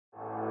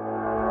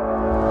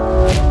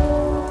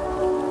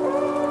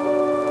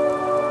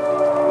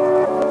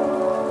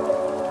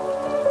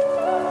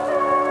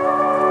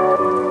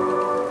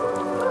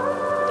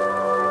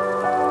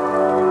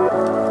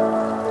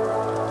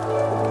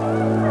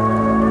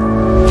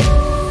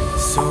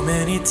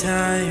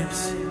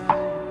times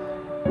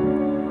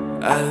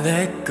I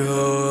let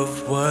go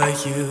of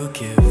what you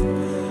give.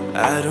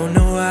 I don't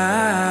know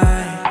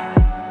why,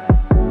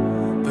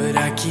 but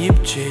I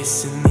keep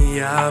chasing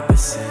the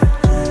opposite.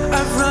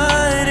 I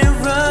run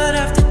and run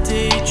after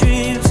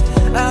daydreams,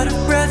 out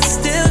of breath,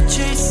 still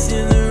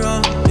chasing the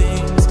wrong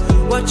things.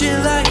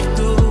 Watching life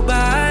go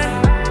by,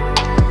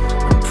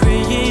 I'm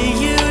praying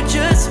you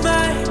just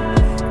might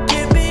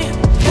give me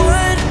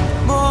one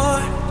more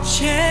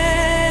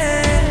chance,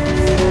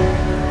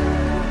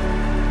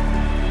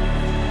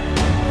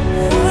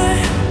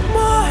 one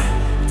more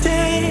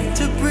day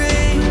to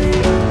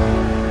breathe.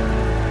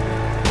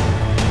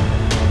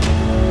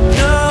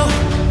 No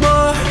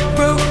more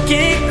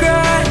broken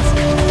cries,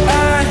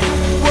 I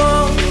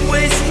won't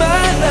waste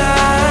my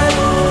life.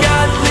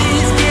 God,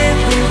 please give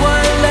me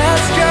one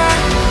last try,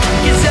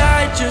 'cause I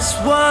just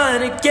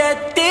wanna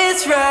get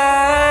this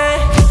right.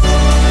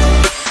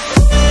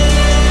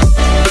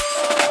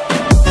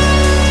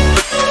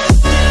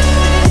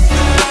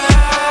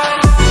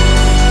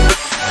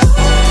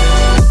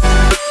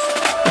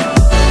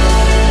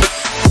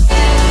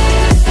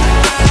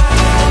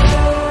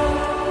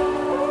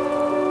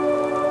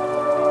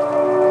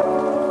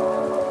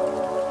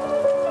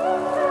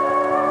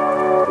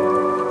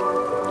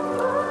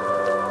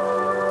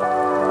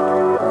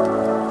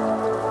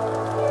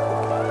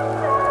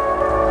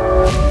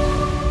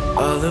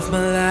 All of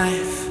my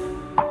life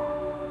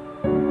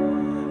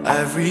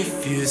I've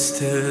refused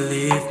to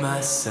leave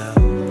myself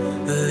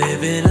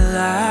living a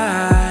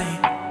lie.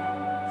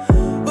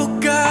 Oh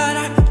God,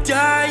 I'm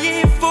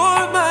dying for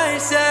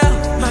myself.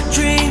 My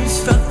dreams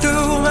fell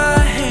through my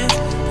hands,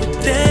 but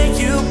then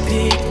you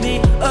picked me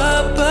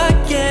up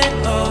again.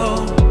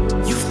 Oh,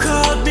 you've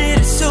called me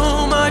to so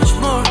much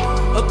more,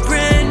 a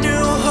brand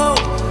new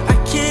hope I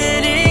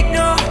can't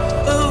ignore.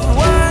 Of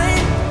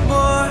one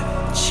more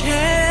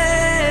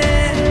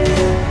chance,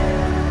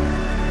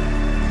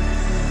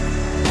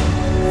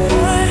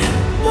 one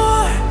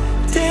more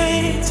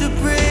day to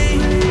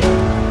breathe.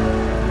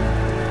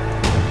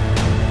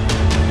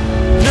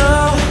 No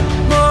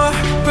more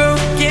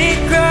broken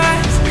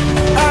cries,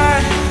 I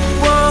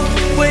won't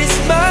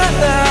waste my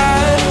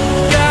life.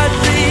 God,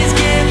 please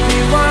give me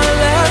one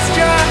last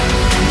try,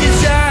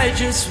 'cause I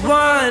just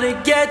wanna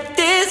get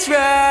this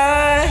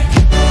right.